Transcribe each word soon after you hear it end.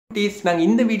நாங்கள்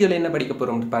இந்த வீடியோவில் என்ன படிக்க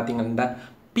போகிறோம்னு பார்த்தீங்கன்னா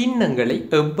பின்னங்களை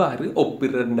எவ்வாறு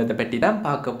ஒப்பிடுறதை பற்றி தான்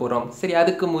பார்க்க போகிறோம். சரி,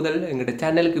 அதுக்கு முதல் எங்களோட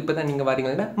சேனலுக்கு இப்போ தான் நீங்கள்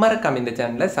வரீங்கன்னா மறக்காம இந்த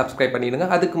சேனலை சப்ஸ்கிரைப் பண்ணிடுங்க.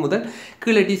 அதுக்கு முதல்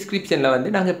கீழே டிஸ்கிரிப்ஷனில்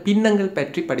வந்து நாங்கள் பின்னங்கள்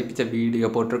பற்றி படிப்பித்த வீடியோ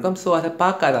போட்டிருக்கோம். ஸோ அதை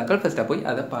பார்க்காதாக்கள் ஃபஸ்ட்டாக போய்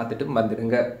அதை பார்த்துட்டு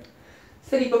வந்துடுங்க.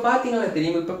 சரி, இப்போ பார்த்தீங்கன்னா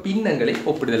தெரியும், இப்போ பின்னங்களை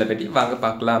ஒப்பிடுதலை பற்றி வாங்க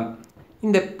பார்க்கலாம்.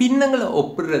 இந்த பின்னங்களை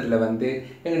ஒப்பிடுறதுல வந்து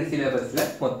எங்களோட சிலபஸில்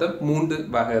மொத்தம் 3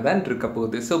 வகை தான் இருக்க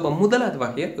போகுது. ஸோ இப்போ முதலாவது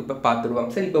வகையை இப்போ பார்த்துருவோம்.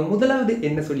 சரி, இப்போ முதலாவது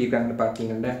என்ன சொல்லியிருக்காங்கன்னு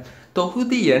பார்த்தீங்கன்னா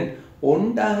தொகுதி எண்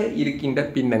 1 இருக்கின்ற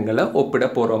பின்னங்களை ஒப்பிட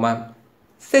போகிறோமா.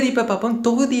 சரி, இப்போ பார்ப்போம்.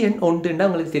 தொகுதி எண் 1ன்னா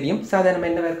உங்களுக்கு தெரியும்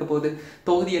சாதாரணமாக என்னவா இருக்க போகுது.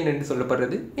 தொகுதி எண் என்று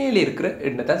சொல்லப்படுறது மேலே இருக்கிற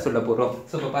எண்ணை தான் சொல்ல போகிறோம்.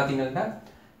 ஸோ இப்போ பார்த்தீங்கன்னா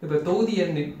இப்போ தொகுதி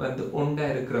எண் வந்து 1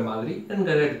 இருக்கிற மாதிரி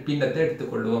எங்களோட பின்னத்தை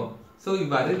எடுத்துக்கொள்வோம். ஸோ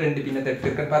இவ்வாறு 2 பின்னத்தை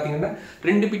எடுத்துருக்கேன்னு பார்த்தீங்கன்னா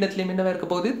 2 பின்னத்துலேயும் என்னவா இருக்க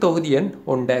போகுது, தொகுதி எண்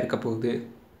 1 இருக்க போகுது.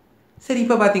 சரி,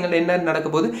 இப்போ பார்த்தீங்கன்னா என்ன நடக்க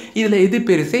போகுது, இதில் எது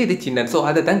பெருசு எது சின்ன. ஸோ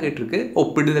அதை தான் கேட்டிருக்கு.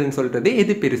 ஒப்பிடுதல்னு சொல்கிறது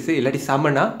எது பெருசு இல்லாட்டி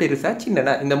சமனா பெருசா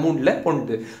சின்னனா இந்த 3ல்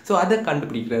 1. ஸோ அதை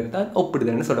கண்டுபிடிக்கிறது தான்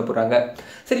ஒப்பிடுதல்னு சொல்ல போகிறாங்க.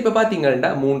 சரி, இப்போ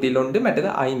பார்த்தீங்கன்னா 3ல் 1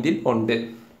 மற்றது 5ல் 1.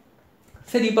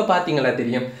 சரி, இப்போ பார்த்தீங்களா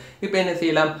தெரியும். இப்போ என்ன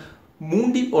செய்யலாம்,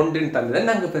 3ல் 1 தந்ததை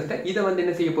நாங்கள் ஃபஸ்ட்டாக இதை வந்து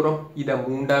என்ன செய்ய போகிறோம், இதை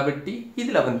 3 வெட்டி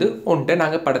இதில் வந்து 1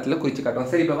 நாங்கள் படத்தில் குறித்து காட்டுவோம்.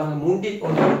 சரி, இப்போ வாங்க 3ல்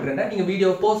 1 வெட்டுறேன்னா நீங்கள் வீடியோ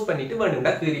போஸ்ட் பண்ணிவிட்டு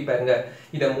வேணும்னா கீறிப்பாருங்க.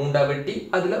 இதை 3 வெட்டி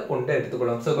அதில் 1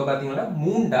 எடுத்துக்கொள்ளும். ஸோ இப்போ பார்த்தீங்கன்னா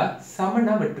 3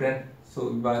 சமனா வெட்டுறேன். ஸோ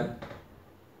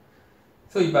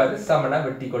இவ்வாறு சமனா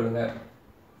வெட்டி கொள்ளுங்க.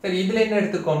 சரி, இதில் என்ன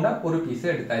எடுத்துக்கோம்னா ஒரு பீஸை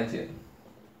எடுத்தாச்சு.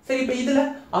 சரி, இப்போ இதில்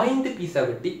 5 பீஸை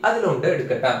வெட்டி அதில் 1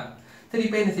 எடுக்கட்டான். சரி,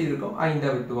 இப்போ என்ன செய்திருக்கோம்,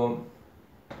 5 வெட்டுவோம்.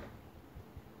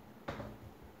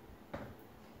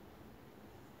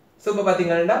 ஸோ இப்போ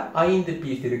பார்த்தீங்கன்னா 5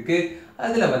 பீஸ் இருக்கு,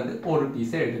 அதில் வந்து ஒரு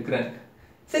பீஸை எடுக்கிறேன்.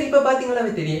 சரி, இப்போ பார்த்தீங்கன்னா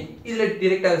தெரியும், இதில்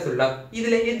டிரெக்டாக சொல்லலாம்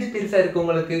இதில் எது பெருசாக இருக்குது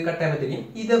உங்களுக்கு கட்டாயம் தெரியும்.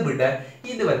 இதை விட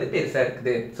இது வந்து பெருசாக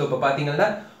இருக்குது. ஸோ இப்போ பார்த்தீங்கன்னா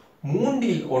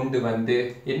 3ல் 1 வந்து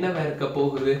என்னவா இருக்க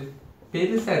போகுது,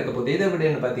 பெருசாக இருக்க போகுது. எதை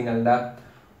விடன்னு பார்த்தீங்கன்னா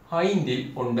 5ல்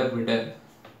 1 விட.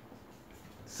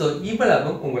 ஸோ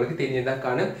இவ்வளவும் உங்களுக்கு தெரிஞ்சதான்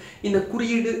காணும். இந்த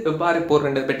குறியீடு எவ்வாறு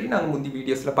போடுறதை பற்றி நாங்கள் முந்தி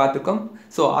வீடியோஸில் பார்த்துருக்கோம்.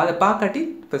 ஸோ அதை பார்க்காட்டி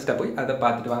ஃபஸ்ட்டாக போய் அதை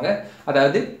பார்த்துட்டு வாங்க.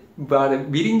 அதாவது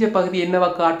விரிஞ்ச பகுதி என்னவா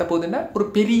காட்ட போகுதுன்னா ஒரு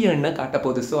பெரிய எண்ணை காட்ட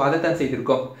போகுது. ஸோ அதை தான்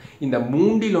செய்திருக்கோம். இந்த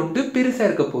 3ல் 1 பெருசாக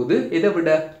இருக்க போகுது, இதை விட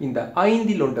இந்த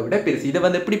 5ல் 1 விட பெருசு. இதை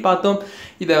வந்து எப்படி பார்த்தோம்,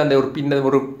 இதை வந்து ஒரு பின்ன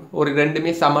ஒரு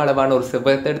ரெண்டுமே சம அளவான ஒரு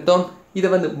செவ்வகத்தை எடுத்தோம். இதை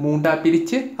வந்து 3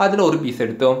 பிரித்து அதில் ஒரு பீஸ்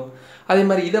எடுத்தோம். அதே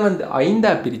மாதிரி இதை வந்து 5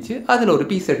 பிரித்து அதில் ஒரு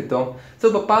பீஸ் எடுத்தோம். ஸோ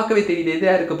இப்போ பார்க்கவே தெரியுது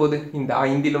எதாக இருக்க போகுது, இந்த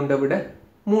 5ல் 1 விட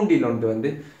 3ல் 1 வந்து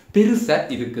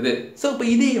பெருசாக இருக்குது. ஸோ இப்போ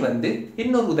இதையே வந்து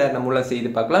இன்னொரு உதாரணம் மூலம் செய்து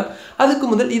பார்க்கலாம். அதுக்கு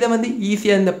முதல் இதை வந்து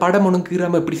ஈஸியாக இந்த படம் ஒன்றும்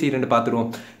கீறாமல் எப்படி செய்யறேன்னு பார்த்துருவோம்.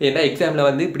 ஏன்னா எக்ஸாமில்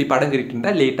வந்து இப்படி படம்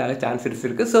கிரிக்கின்றா லேட்டாக சான்சஸ்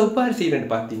இருக்குது. ஸோ இப்போ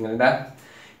செய்யறேன்னு பார்த்தீங்கன்னா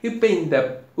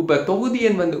இப்போ தொகுதி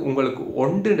எண் வந்து உங்களுக்கு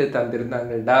 1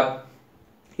 தந்திருந்தாங்கடா,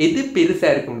 எது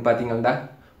பெருசாக இருக்குன்னு பார்த்தீங்கன்னா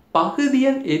பகுதி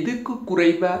எண் எதுக்கு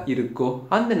குறைவாக இருக்கோ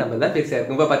அந்த நம்பர் தான் பெருசாக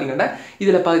இருக்கும். இப்போ பார்த்தீங்கன்னா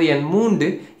இதில் பகுதி எண் 3,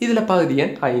 இதில் பகுதி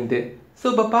எண் 5. ஸோ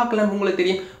இப்போ பார்க்கலாம், உங்களுக்கு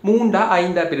தெரியும் 3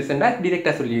 5 பெருசுன்னா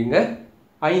டிரெக்டாக சொல்லிடுங்க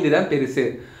 5 தான் பெருசு.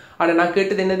 ஆனால் நான்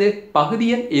கேட்டது என்னது, பகுதி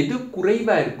எண் எது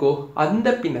குறைவாக இருக்கோ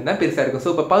அந்த பின்னம் தான் பெருசாக இருக்கும்.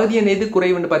 ஸோ இப்போ பகுதி எண் எது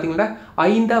குறைவுன்னு பார்த்தீங்கன்னா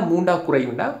 5 3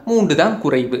 குறைவுன்னா 3 தான்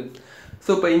குறைவு. ஸோ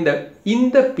இப்போ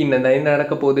இந்த பின்னம் தான் என்ன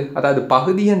நடக்க போகுது, அதாவது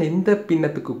பகுதி எண் எந்த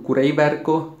பின்னத்துக்கு குறைவாக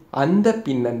இருக்கோ அந்த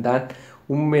பின்னம் தான்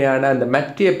உண்மையான அந்த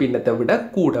மற்ற பின்னத்தை விட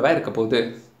கூடவா இருக்க போகுது.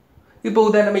 இப்போ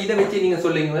உதாரணமாக இதை வச்சு நீங்கள்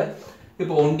சொல்லுங்க.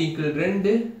 இப்போ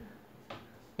 1/2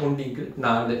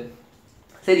 1/4.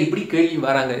 சரி, இப்படி கேள்வி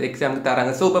வராங்க, எக்ஸாமுக்கு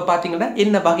தராங்க. ஸோ இப்போ பார்த்தீங்கன்னா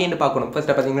என்ன வகைன்னு பார்க்கணும்.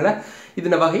 ஃபர்ஸ்ட்டாக பார்த்தீங்கன்னா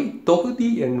இதன வகை தொகுதி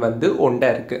எண் வந்து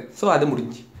 1 இருக்குது. ஸோ அது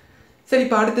முடிஞ்சு. சரி,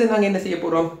 இப்போ அடுத்தது நாங்கள் என்ன செய்ய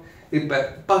போகிறோம், இப்போ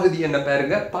பகுதி எண்ணை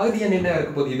பாருங்க. பகுதி எண் என்ன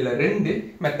இருக்க போகுது, இதில் 2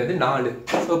 மற்றது 4.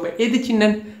 ஸோ இப்போ எது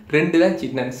சின்னன், 2 தான்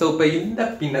சின்னன். ஸோ இப்போ இந்த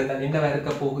பின்னம் தான் என்னவா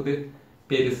இருக்க போகுது,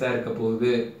 பெருசாக இருக்க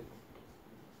போகுது.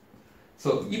 ஸோ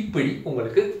இப்படி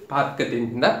உங்களுக்கு பார்க்க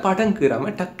தெரிஞ்சிருந்தால் படம்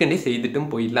கீறாமல் டக்குன்னு செய்துட்டும்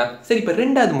போயிடலாம். சரி, இப்போ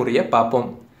 2வது முறையை பார்ப்போம்.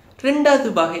 2வது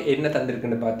வகை என்ன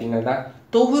தந்திருக்குன்னு பார்த்தீங்கன்னா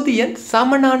தொகுதி எண்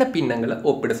சமனான பின்னங்களை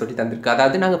ஒப்பிட சொல்லி தந்திருக்கு.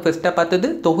 அதாவது நாங்கள் ஃபர்ஸ்ட்டாக பார்த்தது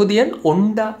தொகுதி எண்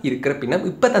 1 இருக்கிற பின்னம்,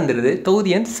 இப்போ தந்துடுது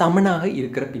தொகுதி எண் சமனாக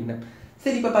இருக்கிற பின்னம்.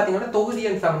 சரி, இப்போ பார்த்தீங்கன்னா தொகுதி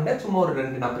எண் சமன்னா சும்மா ஒரு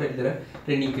 2 நம்பர் எழுதுறேன்.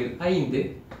 2/5,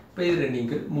 இப்போ இது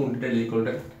 2/3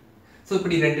 எழுதிக்கொள்கிறேன். ஸோ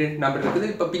இப்படி 2 நம்பர் இருக்குது.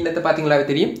 இப்போ பின்னத்தை பார்த்தீங்களாவே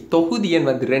தெரியும், தொகுதி எண்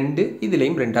வந்து 2,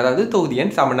 இதுலேயும் 2, அதாவது தொகுதி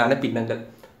எண் சமனான பின்னங்கள்.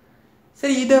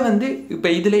 சரி, இதை வந்து இப்போ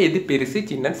இதில் எது பெருசு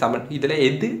சின்ன சமன், இதில்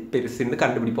எது பெருசுன்னு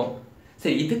கண்டுபிடிப்போம்.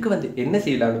 சரி, இதுக்கு வந்து என்ன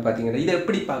செய்யலாம்னு பார்த்தீங்கன்னா இதை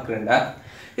எப்படி பார்க்குறேன்டா,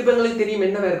 இப்போ எங்களுக்கு தெரியும்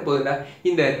என்ன இருக்க போகுதுன்னா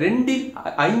இந்த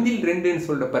 5ல் 2ன்னு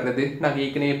சொல்லப்படுறது நாங்கள்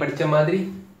ஏற்கனவே படித்த மாதிரி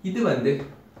இது வந்து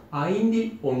 5ல்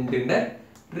 1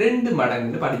 2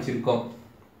 மடங்குன்னு படிச்சிருக்கோம்.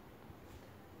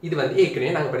 இது வந்து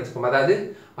ஏற்கனவே நாங்கள் படிச்சிருக்கோம். அதாவது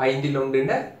 5ல்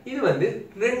 1 இது வந்து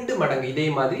 2 மடங்கு இதே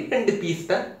மாதிரி 2 பீஸ்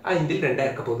தான் 5ல் 2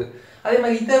 இருக்க போகுது. அதே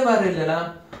மாதிரி இதை வர இல்லைனா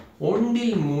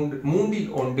 1ல் 3ல்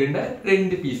 1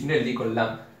 2 பீஸ்ன்னு எழுதி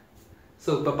கொள்ளலாம். ஸோ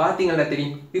இப்போ பார்த்தீங்கன்னா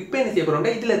தெரியும். இப்போ என்ன செய்ய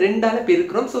போகிறோம்னா இதில் 2ஆல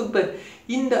பெருக்கிறோம். ஸோ இப்போ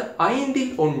இந்த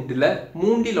 5ல் 1ல்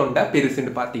 3ல் 1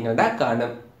 பெருசுன்னு பார்த்தீங்கன்னா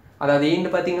காணும். அதாவது ஏன்னு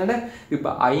பார்த்தீங்கன்னா இப்போ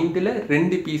 5ல்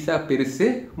 2 பீஸாக பெருசு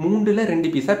 3ல்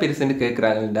 2 பீஸாக பெருசுன்னு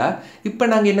கேட்குறாங்கடா. இப்போ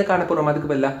நாங்கள் என்ன காண போகிறோம்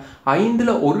அதுக்கு பதிலாக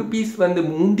 5ல் ஒரு பீஸ் வந்து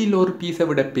 3ல் ஒரு பீஸை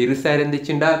விட பெருசாக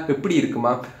இருந்துச்சுண்டா எப்படி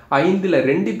இருக்குமா 5ல்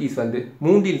 2 பீஸ் வந்து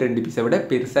 3ல் 2 பீஸை விட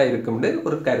பெருசாக இருக்கும்னு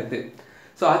ஒரு கருத்து.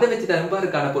 ஸோ அதை வச்சு தான் எவ்வாறு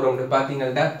காண போகிறோம்னு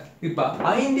பார்த்தீங்கன்னா இப்போ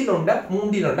 5ல் 1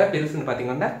 3ல் 1 பெருசுன்னு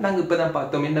பார்த்தீங்கன்னா நாங்கள் இப்போ தான்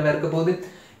பார்த்தோம் என்னவா இருக்க போகுது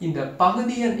இந்த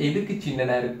பகுதியன் எதுக்கு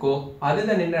சின்னனா இருக்கோ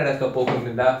அதுதான் என்ன நடக்க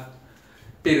போகுதுண்டா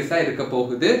பெருசா இருக்க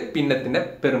போகுது பின்னத்தின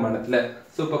பெருமானத்துல.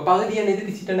 ஸோ இப்போ பகுதியன்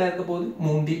எதுக்கு சின்னனா இருக்க போகுது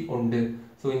 3ல் 1.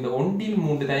 ஸோ இந்த 1ல்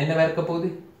 3 தான் என்னவா இருக்க போகுது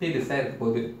பெருசா இருக்க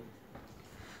போகுது.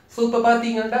 ஸோ இப்போ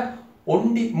பார்த்தீங்கன்னா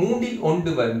 3ல்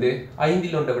 1 வந்து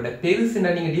 5ல் 1 விட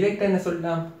பெருசுன்னா நீங்க டிரெக்டா என்ன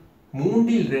சொல்லலாம்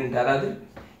 3ல் 2 அதாவது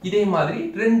இதே மாதிரி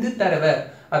 2 தடவை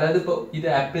அதாவது இப்போ இது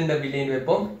ஆப்பிள்ன்ற விலைன்னு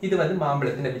வைப்போம் இது வந்து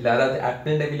மாம்பழத்தின விலை அதாவது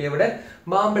ஆப்பிள்ன்ற விலையை விட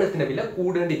மாம்பழத்தின விலை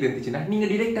கூடன்னு இருந்துச்சுன்னா நீங்க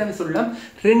டிரெக்டாவே சொல்லலாம்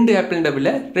 2 ஆப்பிள்ன்ற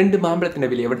விலை 2 மாம்பழத்தின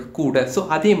விலையை விட கூட. ஸோ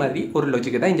அதே மாதிரி ஒரு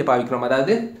லாஜிக்கை தான் இங்கே பாவிக்கிறோம்.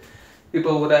 அதாவது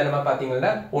இப்போ உதாரணமா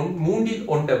பார்த்தீங்கன்னா 3ல்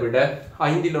 1 விட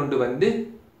 5ல் 1 வந்து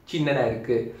சின்னனா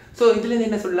இருக்கு. ஸோ இதுல இருந்து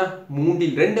என்ன சொல்லலாம்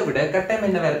 3ல் 2 விட கட்டாயம்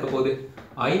என்னவா இருக்க போகுது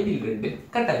 5ல் 2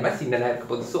 கட்டாயமா சின்னனா இருக்க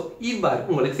போகுது. ஸோ இவ்வாறு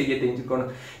உங்களுக்கு செய்ய தெரிஞ்சுக்கணும்.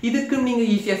 இதுக்கு நீங்க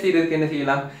ஈஸியா செய்யறதுக்கு என்ன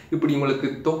செய்யலாம் இப்படி உங்களுக்கு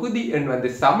தொகுதி எண் வந்து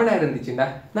சமனா இருந்துச்சுன்னா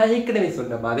நான் ஏற்கனவே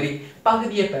சொன்ன மாதிரி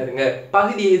பகுதியை பாருங்க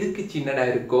பகுதி எதுக்கு சின்னனா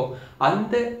இருக்கோ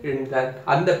அந்த எண் தான்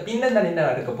அந்த பின்னம் தான் என்ன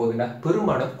நடக்க போகுதுன்னா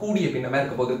பெருமானம் கூடிய பின்னமா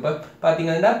இருக்க போகுது. இப்போ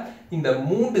பாத்தீங்கன்னா இந்த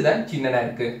 3 தான் சின்னனா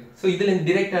இருக்கு. ஸோ இதுல இருந்து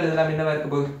டிரெக்டா எழுதலாம் என்னவா இருக்க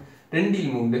போகுது 2ல்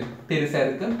 3 பெருசா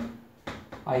இருக்கு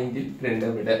 5ல்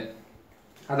 2 விட.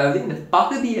 அதாவது இந்த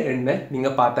பகுதிய எண்ணை நீங்க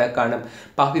பார்த்தா காணும்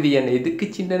பகுதி எண் எதுக்கு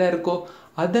சின்னனா இருக்கோ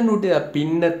அதனுடைய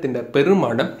பின்னத்தின்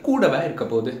பெருமானம் கூடவா இருக்க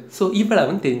போகுது. ஸோ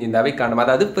இவ்வளவும் தெரிஞ்சிருந்தாவே காணும்.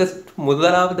 அதாவது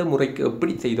முதலாவது முறைக்கு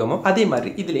எப்படி செய்தோமோ அதே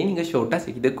மாதிரி இதுலேயே நீங்க ஷோர்ட்டா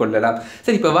செய்து கொள்ளலாம்.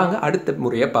 சரி இப்போ வாங்க அடுத்த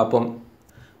முறையை பார்ப்போம்.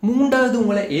 மூன்றாவது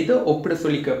உங்களை எதோ ஒப்பிட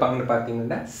சொல்லி கேட்பாங்கன்னு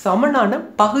பார்த்தீங்கன்னா சமனான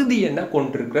பகுதி எண்ணை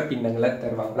கொண்டிருக்கிற பின்னங்களை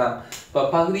தருவாங்களாம். இப்போ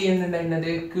பகுதி எண்ணெய்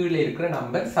என்னது கீழே இருக்கிற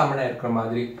நம்பர் சமனா இருக்கிற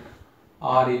மாதிரி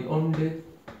 6ல் 1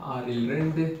 6ல்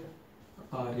 2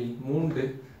 6ல் 3.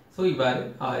 ஸோ இவ்வாறு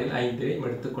 6ல் 5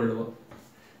 எடுத்துக்கொள்வோம்.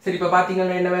 சரி இப்போ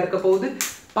பார்த்தீங்கன்னா என்னவா இருக்க போகுது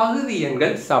பகுதி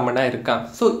எண்கள் சமனா இருக்கான்.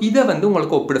 ஸோ இதை வந்து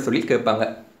உங்களுக்கு ஒப்பிட சொல்லி கேட்பாங்க.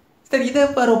 சரி இதை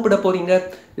எவ்வாறு ஒப்பிட போறீங்க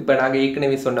இப்போ நாங்கள்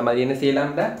ஏற்கனவே சொன்ன மாதிரி என்ன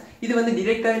செய்யலாம்னா இது வந்து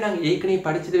டிரெக்டாகவே நாங்கள் ஏற்கனவே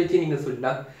படிச்சதை வச்சு நீங்கள்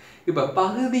சொல்லலாம். இப்போ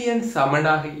பகுதி எண்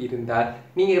சமனாக இருந்தால்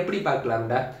நீங்கள் எப்படி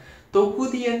பார்க்கலாம்னா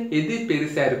தொகுதி எண் எது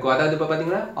பெருசா இருக்கோ அதாவது இப்போ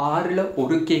பார்த்தீங்கன்னா 6ல்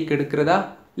ஒரு கேக் எடுக்கிறதா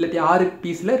இல்லாட்டி 6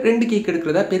 பீஸில் 2 கேக்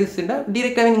எடுக்கிறதா பெருசுன்னா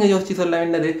டிரெக்டாகவே நீங்கள் யோசிச்சு சொல்லலாம்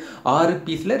என்னது 6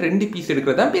 பீஸில் 2 பீஸ்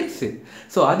எடுக்கிறதா பெருசு.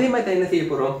 ஸோ அதே மாதிரி தான் என்ன செய்ய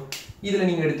போகிறோம் இதில்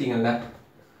நீங்கள் எடுத்தீங்கன்னா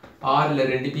 6ல்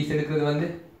 2 பீஸ் எடுக்கிறது வந்து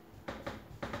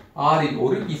 6ல்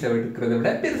ஒரு பீஸை எடுக்கிறத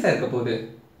விட பெருசாக இருக்க போகுது.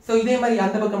 ஸோ இதே மாதிரி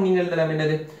அந்த பக்கம் நீங்கள் எழுதலாம்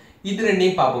என்னது இது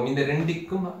ரெண்டையும் பார்ப்போம். இந்த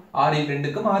 2க்கும் 6ல்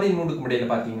 2க்கும் 6ல் 3க்கும் இடையில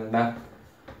பார்த்தீங்கன்னா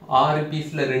 6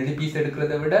 பீஸில் 2 பீஸ்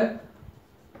எடுக்கிறத விட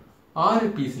 6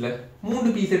 பீஸ்ல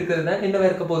 3 பீஸ் எடுக்கிறது தான் என்னவா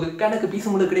இருக்க போகுது கணக்கு பீஸ்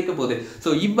உங்களுக்கு கிடைக்க போகுது. ஸோ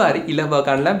இவ்வாறு இலவா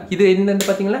காணலாம். இது என்னன்னு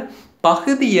பார்த்தீங்கன்னா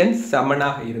பகுதி எண்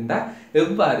சமனாக இருந்தா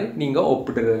எவ்வாறு நீங்க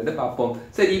ஒப்பிடுறது பார்ப்போம்.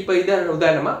 சரி இப்போ இதை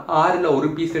உதாரணமா 6ல் ஒரு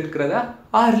பீஸ் எடுக்கிறதா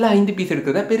 6ல் 5 பீஸ்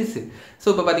எடுக்கிறதா பெருசு. ஸோ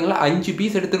இப்போ பார்த்தீங்கன்னா 5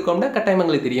 பீஸ் எடுத்திருக்கோம்னா கட்டாயம்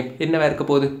உங்களுக்கு தெரியும் என்னவா இருக்க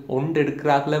போகுது 1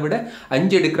 எடுக்கிற ஆக்களை விட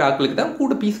 5 எடுக்கிற ஆக்களுக்கு தான்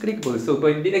கூட பீஸ் கிடைக்க போகுது. ஸோ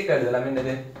இப்போ டிரெக்டாக எழுதலாம்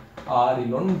என்னது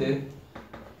 6ல் 1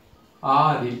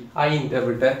 6ல் 5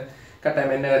 விட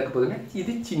கட்டாயம் என்ன இருக்க போகுதுன்னா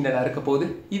இது சின்னதாக இருக்க போகுது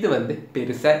இது வந்து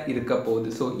பெருசாக இருக்க போகுது.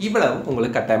 ஸோ இவ்வளவு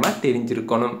உங்களுக்கு கட்டாயமாக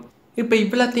தெரிஞ்சிருக்கணும். இப்போ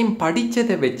இவ்வளத்தையும்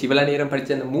படித்ததை வச்சு இவ்வளோ நேரம்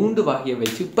படித்த அந்த 3 வகையை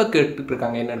வச்சு இப்போ கேட்டுட்டு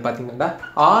இருக்காங்க என்னன்னு பார்த்தீங்கன்னா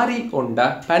 6ல் 1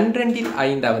 12ல்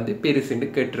 5 வந்து பெருசுன்னு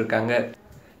கேட்டிருக்காங்க.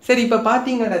 சரி இப்போ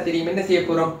பார்த்தீங்கன்னா தெரியும் என்ன செய்ய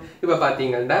போகிறோம் இப்போ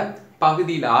பார்த்தீங்கன்னா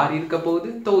பகுதியில் 6 இருக்க போகுது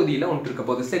தொகுதியில் 1 இருக்க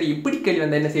போகுது. சரி இப்படி கேள்வி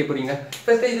வந்தால் என்ன செய்ய போறீங்க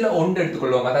ஃபர்ஸ்ட் இதில் 1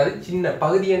 எடுத்துக்கொள்வோம். அதாவது சின்ன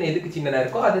பகுதியான எதுக்கு சின்னதாக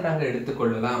இருக்கோ அதை நாங்கள்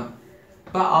எடுத்துக்கொள்ளலாம்.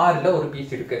 இப்போ 6ல் ஒரு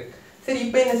பீஸ் இருக்கு. சரி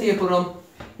இப்போ என்ன செய்ய போறோம்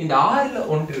இந்த 6ல்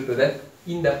 1 இருக்கிறத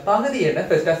இந்த பகுதியை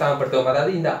ஃபர்ஸ்டா சமப்படுத்துவோம்.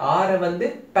 அதாவது இந்த 6 வந்து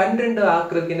 12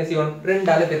 ஆக்குறதுக்கு என்ன செய்வோம்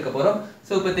 2ஆல பெருக்க போறோம்.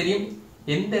 ஸோ இப்போ தெரியும்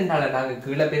எந்த எண்ணால நாங்கள்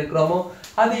கீழே பெருக்கிறோமோ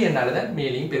அதே எண்ணால தான்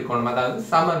மேலையும் பெருக்கணும். அதாவது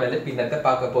சமவெளி பின்னத்தை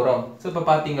பார்க்க போறோம். ஸோ இப்போ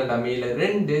பார்த்தீங்கன்னா மேலே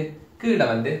 2 கீழே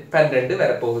வந்து 12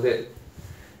 வரப்போகுது.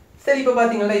 சரி இப்போ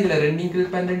பார்த்தீங்கன்னா இதுல 2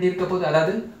 கீழ் 12 இருக்க போகுது.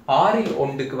 அதாவது 6ல்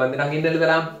 1க்கு வந்து நாங்கள் என்ன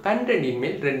எழுதலாம் 12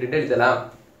 மேல் 2 எழுதலாம்.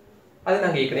 அது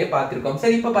நாங்கள் ஏற்கனவே பார்த்துருக்கோம்.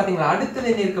 சரி இப்போ பார்த்தீங்களா அடுத்தது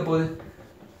என்ன இருக்க போகுது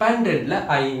 12ல்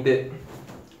 5.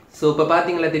 ஸோ இப்போ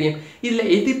பார்த்தீங்களா தெரியும்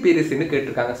இதில் எது பெருசுன்னு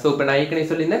கேட்டிருக்காங்க. ஸோ இப்போ நான் ஏற்கனவே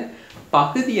சொல்லியிருந்தேன்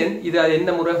பகுதியன் இது அது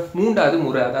என்ன முறை 3வது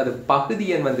முறை. அதாவது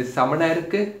பகுதியன் வந்து சமனாக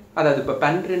இருக்குது. அதாவது இப்போ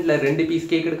 12ல் 2 பீஸ்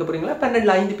கேக் எடுக்க போகிறீங்களா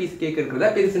 12ல் 5 பீஸ் கேக் எடுக்கிறதா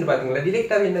பெருசுன்னு பார்த்தீங்களா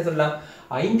டிரெக்டாகவே என்ன சொல்லலாம்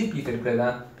 5 பீஸ் இருக்கிறதா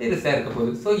பெருசாக இருக்க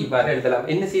போகுது. ஸோ இவ்வாறு எழுதலாம்.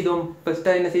 என்ன செய்தோம்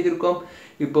ஃபர்ஸ்ட்டாக என்ன செய்திருக்கோம்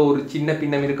இப்போ ஒரு சின்ன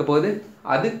பின்னம் இருக்க போது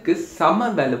அதுக்கு சம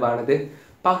வலுவானது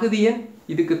பகுதியன்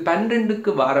இதுக்கு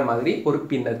 12க்கு வார மாதிரி ஒரு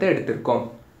பின்னத்தை எடுத்திருக்கோம்.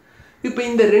 இப்போ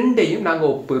இந்த ரெண்டையும்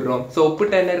நாங்கள் ஒப்பிடுறோம். ஸோ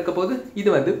ஒப்பிட்ட என்ன இருக்க போது இது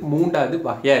வந்து 3வது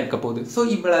வகையாக இருக்க போகுது. ஸோ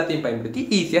இவ்வளோத்தையும் பயன்படுத்தி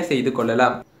ஈஸியாக செய்து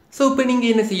கொள்ளலாம். ஸோ இப்போ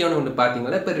நீங்கள் என்ன செய்யணும்னு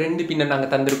பார்த்தீங்களா இப்போ 2 பின்னம்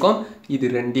நாங்கள் தந்திருக்கோம். இது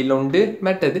 2ல் 1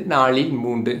 மற்றது 4ல்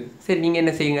 3. சரி நீங்கள்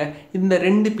என்ன செய்யுங்க இந்த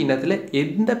 2 பின்னத்தில்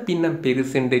எந்த பின்னம்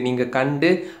பெருசுன்று நீங்கள் கண்டு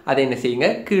அதை என்ன செய்யுங்க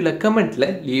கீழே கமெண்ட்டில்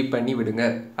லீவ் பண்ணி விடுங்க.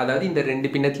 அதாவது இந்த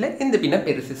 2 பின்னத்தில் எந்த பின்னம்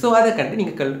பெருசு ஸோ அதை கண்டு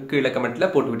நீங்கள் கீழே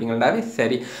கமெண்ட்டில் போட்டு விட்டீங்கன்னாவே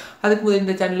சரி. அதுக்கு முதல்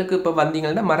இந்த சேனலுக்கு இப்போ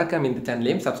வந்தீங்கன்னா மறக்காம இந்த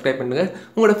சேனலையும் சப்ஸ்கிரைப் பண்ணுங்கள்.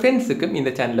 உங்களோட ஃப்ரெண்ட்ஸுக்கும்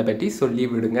இந்த சேனலை பற்றி சொல்லி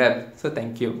விடுங்க. So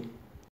thank you.